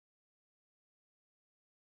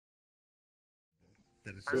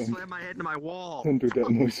That is I slammed my head into my wall. Don't do that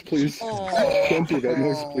noise, please. Don't do that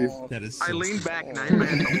noise, please. That is so I leaned back and I hit my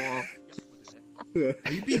head in the wall.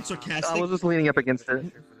 Are you being sarcastic? I was just leaning up against it.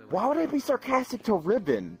 Why would I be sarcastic to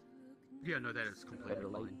Ribbon? Yeah, no, that is completely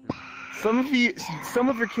fine. Some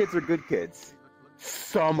of your kids are good kids.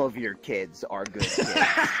 Some of your kids are good kids.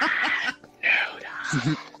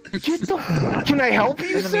 Can I help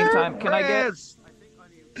you, In the sir? meantime, can I get?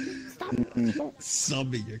 Some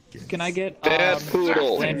of your kids. Can I get Bad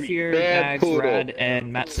poodle. Lanfear, Bad Nagzz, poodle. Rad,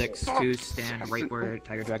 and Matt 6 to stand right where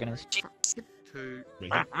Tiger Dragon is? 2,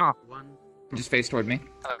 Right. 1. Just face toward me.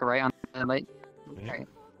 Right on the light. Right.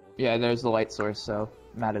 Yeah, there's the light source, so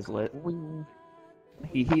Matt is lit.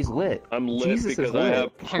 He's lit. I'm lit Jesus because is I lit.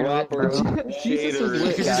 have proper Jesus is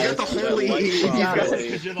lit, shaders. He's got the holy. He's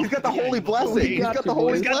got the holy blessing. He's got the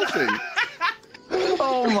holy blessing.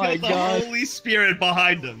 Oh my Got the god. Holy Spirit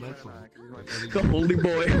behind him. That's right. The holy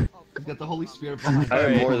boy. He's got the Holy Spirit behind him. I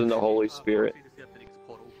am more than the Holy Spirit.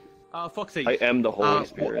 Foxy. I am the Holy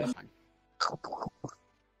Spirit. Oh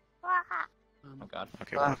god.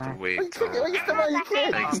 Okay, we'll have to wait Why till you step on your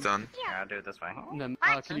kid? Peg's done. Yeah, I'll do it this way.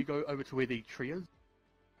 Can you go over to where the tree is?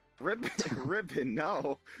 Ribbon,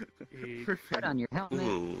 no. Put on your helmet.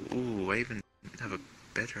 Ooh, I even have a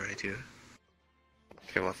better idea.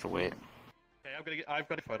 Okay, we'll have to wait. Okay, I've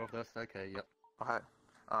got a photo of this. Okay, yep. Okay.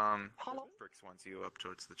 Bricks wants you up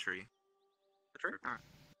towards the tree. The tree?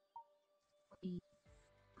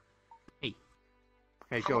 Hey.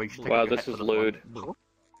 Hey, Joey. Wow, this is lewd.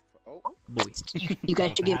 You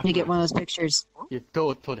guys should get me to get one of those pictures. Yeah,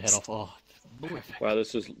 tore the head off. Oh, Wow,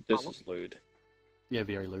 this is lewd. yeah,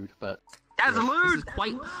 very lewd, but. That's lewd!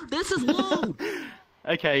 This is lewd!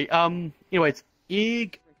 Okay, anyways,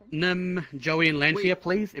 Ig, Nim, Joey, and Lanfear,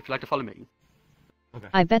 please, if you'd like to follow me.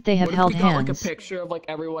 I bet they have What if held we got, like, a hands. picture of, like,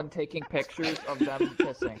 everyone taking pictures of them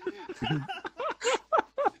kissing?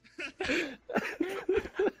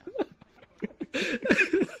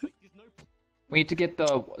 We need to get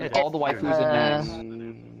all the waifus in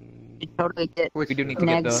Nagzz. You totally get We do need to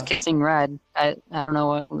get Nagzz the... kissing Red. I don't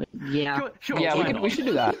know what. Yeah. Sure, Yeah, we should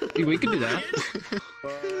do that. We could do that.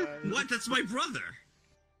 What? That's my brother.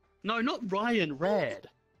 No, not Ryan, Red.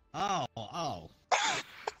 Oh.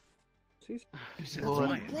 That's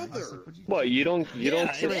my brother. What? You don't Yeah,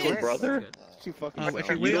 kiss it your is. brother? Too fucking If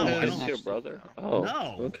sorry. you You don't will, kiss your brother? Oh,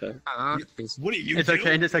 No. okay. What are you It's okay,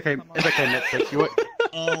 doing? it's okay, Net 6. You won't,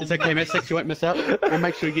 Oh, it's okay, Net 6, you won't miss out. We'll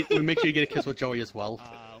make sure you get a kiss with Joey as well.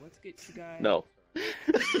 Let's get you guys... No. It's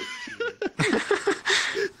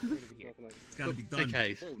gotta be done.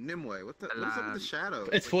 Okay, Oh, Nimue, what's up with the shadow?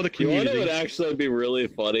 it's for the You know what community. would actually be really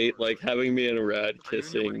funny? Like having me and Rad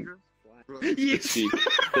kissing Yes.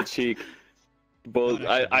 the cheek. Both.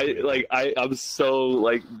 I'm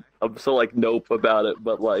so nope about it,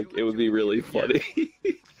 but like it would be really funny.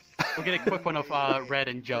 We'll get a quick one of Red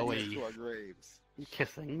and Joey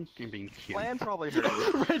kissing and being cute. Plan probably heard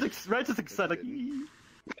it. Red's just excited.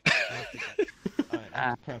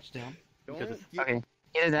 Alright, crouch down. Okay.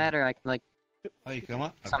 Either that or I can like Oh, you come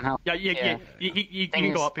up? Okay. somehow. Yeah. You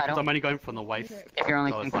can go up because I'm only going from the waist. If you're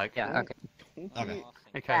only So it's like, like- yeah. Okay. Okay.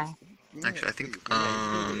 Okay. Actually, I think,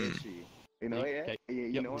 You know, Okay.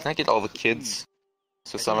 you know can I get all the kids?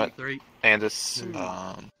 So Summit, 3, Andis,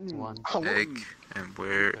 1, Egg, and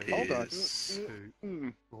where Hold on. is...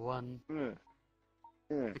 2, 1. Mm.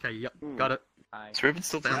 Okay. Yep. Got it. Is Ribbon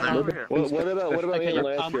still down there? What about Okay, me and yeah,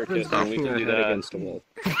 last year kissing? We can do that.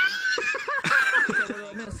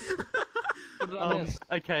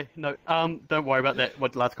 Okay, no, don't worry about that.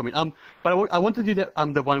 What the last comment? But I want to do that.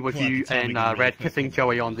 The one with Well, you tell me and gonna be Red quick. kissing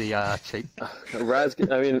Joey on the cheek. Joey's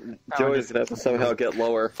gonna have to somehow get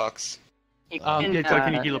lower. Fox. You Yeah, can, Joey,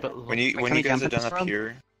 can you get a little bit? When you Can we guys jump are in done this up room?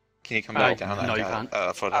 here, can you come back down? no, I you got can't.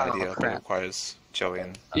 a photo Oh, idea that crap. requires Joey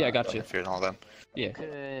and Yeah, I got you. Fear and all them. Yeah.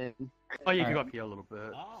 Good. Oh, you can go up here a little bit.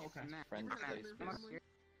 Oh, okay.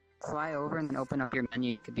 Fly over and then open up your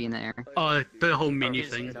menu. You could be in the air. Oh, the whole menu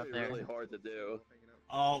thing. Up there. Really hard to do.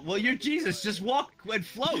 Oh, well, you're Jesus. Just walk and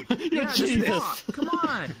float. Yeah, Jesus. Come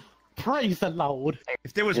on! Praise the Lord.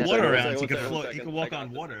 If there was Yeah, water one around, second, you could one float. second, You could one walk second.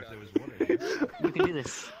 on water if there was water. You can do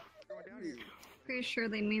this. Pretty sure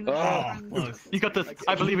they made the Oh, close. You got this.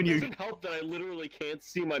 I believe in It you. doesn't help that I literally can't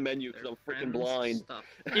see my menu because I'm freaking blind.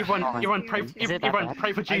 Everyone, pray. Is it that Everyone, bad?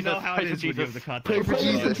 pray for I Jesus. know how Pray it for is when you have Jesus. the contact. Pray for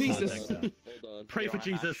lenses. Jesus. Hold on. Pray for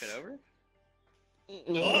Jesus.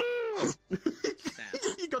 Oh!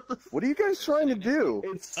 You got this. What are you guys trying to do?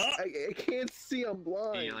 It's I can't see. I'm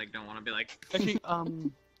blind. You like don't want to be like, Actually,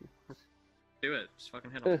 do it. Just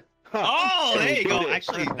fucking hit him. Oh, there you go.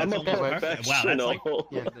 Actually, I'm that's a almost perfect. Wow, that's like professional.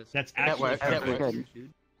 yeah, that's that actually works. That perfect. works.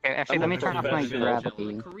 Okay, actually, let me turn off my professional.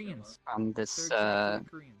 gravity Koreans. on this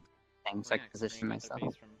thing so I can position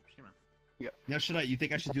myself. Now, you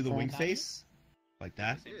think I should do the wing face? Like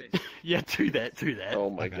that? Yeah, do that. Oh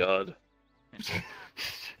my Okay. god.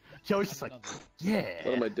 Joey's just like, yeah.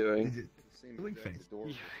 What am I doing? The wing face.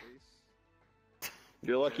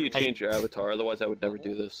 You're lucky you changed your avatar, otherwise I would never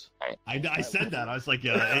do this. I said that. I was like,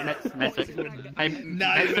 yeah.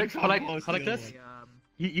 Netflix, I like this.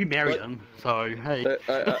 You married him, so hey.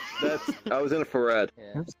 I was in it for Red.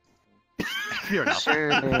 Fair enough.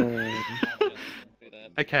 Sure.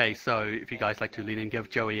 Okay, so if you guys like to lean in, give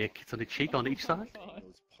Joey a kiss on the cheek on each side.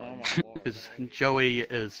 Because Joey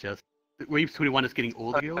is just... Weebs 21 is getting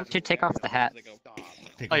all the girls. Should take off the hat.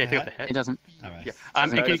 Oh yeah, take off the hat. It doesn't. Alright. Yeah.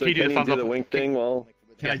 Alright, Can so you do the thumbs do up? the wink thing while...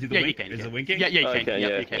 Can I do the Yeah, wink? you can. Is it winking? Yeah, you can. Okay, Yeah,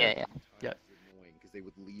 yeah. you can. Yeah. Yeah. They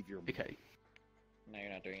would leave your Okay. Now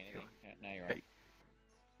you're not doing anything. Now you're Okay.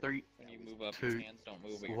 3, When you move up, 2, your hands don't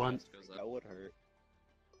move, but your 1. chest goes up. That would hurt.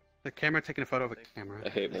 The camera taking a photo of a camera. I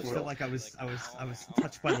hate I feel myself. like I was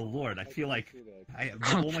touched by the Lord. I feel like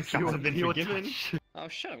all my sins have been forgiven. Oh,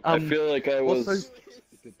 shut up. I feel like I was...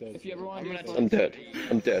 If you ever want to I'm dead.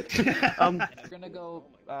 I'm dead. We're gonna go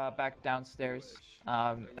back downstairs.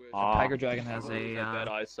 Tiger Dragon has a Bad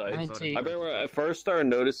eyesight. Let me see. I remember when I first started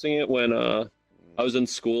noticing it when I was in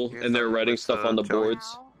school and they were writing stuff on the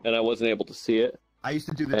boards and I wasn't able to see it. I used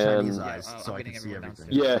to do the And- Chinese eyes, so I could see everything.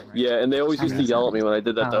 Yeah, and they always used to yell at me when I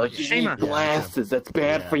did that. They're like, "You need glasses. That's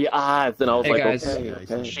bad for your eyes." And I was Hey, like, guys.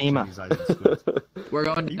 "Okay." Shima. We're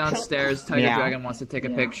going downstairs. Tiger Dragon wants to take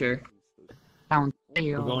a picture. Down.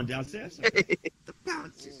 We're going downstairs. The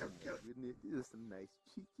bounce is so good. There's some nice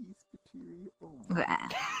cheekies, Patiri. Oh my.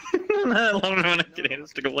 I love it when I get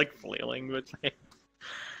hands to go like flailing with me.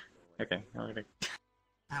 Okay.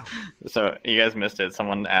 So you guys missed it.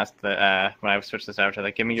 Someone asked that when I switched this avatar,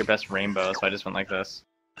 like, give me your best rainbow. So I just went like this.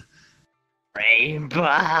 Rainbow.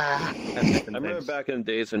 I remember back in the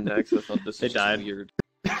days when Nagzz thought this was died. weird.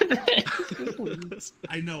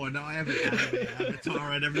 I know. I have an anime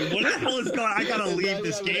avatar and everything. What the hell is going on? I gotta leave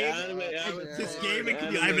this game. This game. I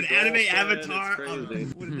have an anime avatar. What a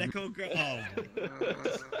Neko girl. Oh.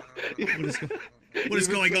 What is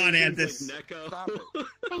going on, Anthus?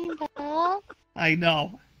 I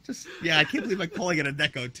know. I can't believe I'm calling it a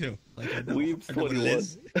Neko too. Like, I know what it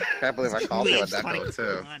is. Can't believe I called you a Neko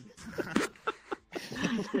too.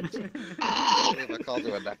 I can't believe I called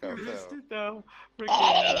you a Neko too. No.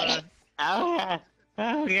 Oh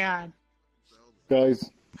god.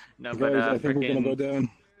 Guys, No, guys, but I think we're gonna go down.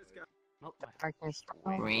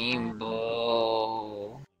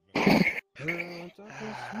 Rainbow.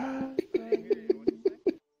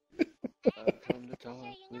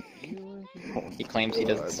 He claims he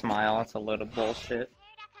doesn't smile. That's a load of bullshit.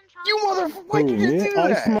 You motherfucker! Why did you do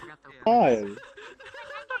that? Smile.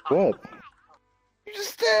 What? You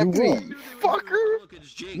just stabbed me, fucker!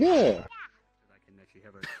 Yeah.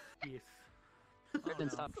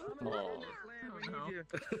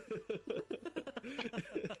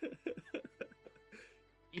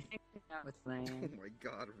 Oh my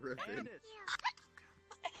god, ripping.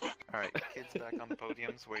 Alright, kids back on the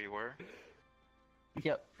podiums where you were.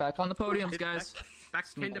 Yep, back on the podiums, guys. Back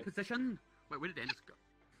into position. Wait, where did Anders go?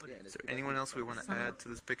 Is there anyone else we want to add to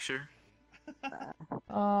this picture? You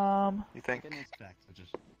think?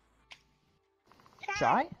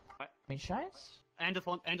 Shai? I mean, Shai's? Anders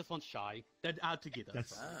wants Shai. They're out together.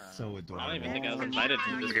 That's so adorable. I don't even think I was invited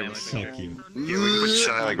to this family So picture. cute. Yeah, we can put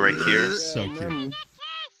Shai like right here. So cute.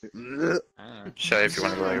 Shai, if you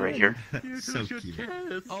want to go like right here. So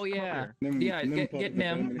cute. Oh yeah, Nim- yeah. Nim Get put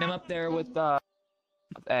Nim the up there with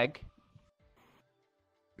egg.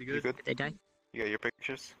 You good? They die? You got your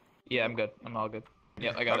pictures? Yeah, I'm good. I'm all good.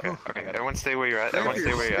 Yeah, I got Okay, it. okay. Everyone stay where you're at. Everyone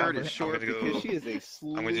stay where you're at. I'm gonna go. She is a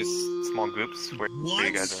sleuth. I'm gonna do small groups where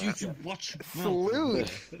you guys are at. Watch.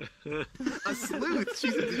 Sleuth. A sleuth.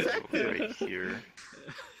 She's a detective. Right here.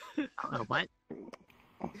 Oh, what?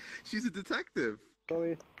 She's a detective.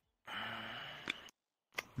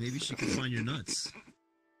 Maybe she can find your nuts.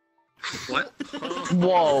 What?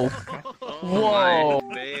 Whoa. Whoa.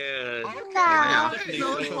 Man. Okay,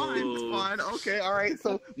 no, it's fine. It's fine. Okay, all right.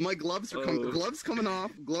 So my gloves are gloves coming off.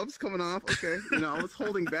 Gloves coming off. Okay, I was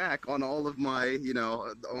holding back on all of my,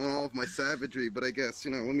 on all of my savagery, but I guess,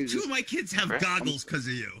 let me Two just. of my kids have goggles because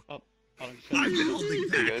of you. Oh, I've been holding You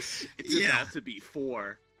back. guys. Yeah. to be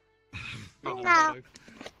 4. Oh.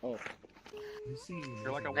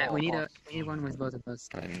 You're like a Matt, we need one with both of us.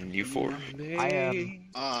 And you 4. I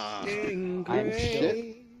am. I'm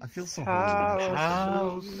shit. I feel so I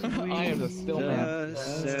am the still man.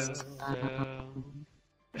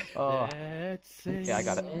 Oh. Yeah, I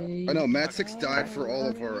got it. I know, Matt 6 died for all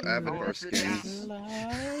of our avatar skins.